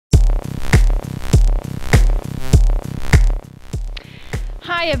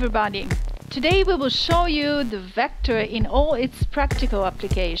Hi everybody! Today we will show you the vector in all its practical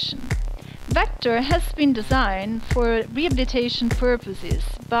application. Vector has been designed for rehabilitation purposes,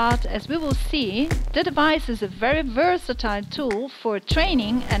 but as we will see, the device is a very versatile tool for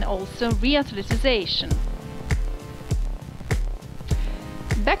training and also rehabilitation.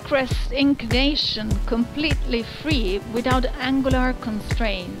 Backrest inclination completely free without angular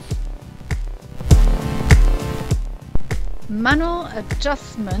constraints. Manual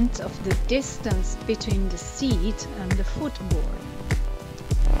adjustment of the distance between the seat and the footboard.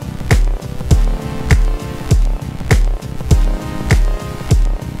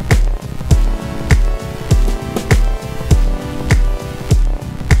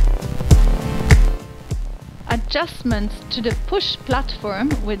 Adjustments to the push platform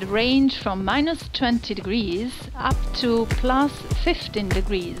with range from -20 degrees up to +15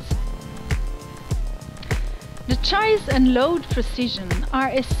 degrees. The choice and load precision are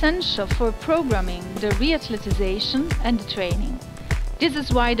essential for programming the rehabilitation and the training. This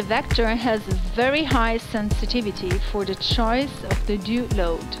is why the vector has a very high sensitivity for the choice of the due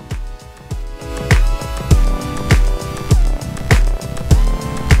load.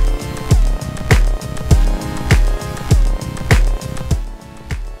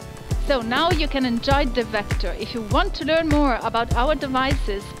 So now you can enjoy the vector. If you want to learn more about our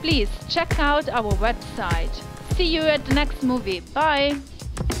devices, please check out our website. See you at the next movie. Bye!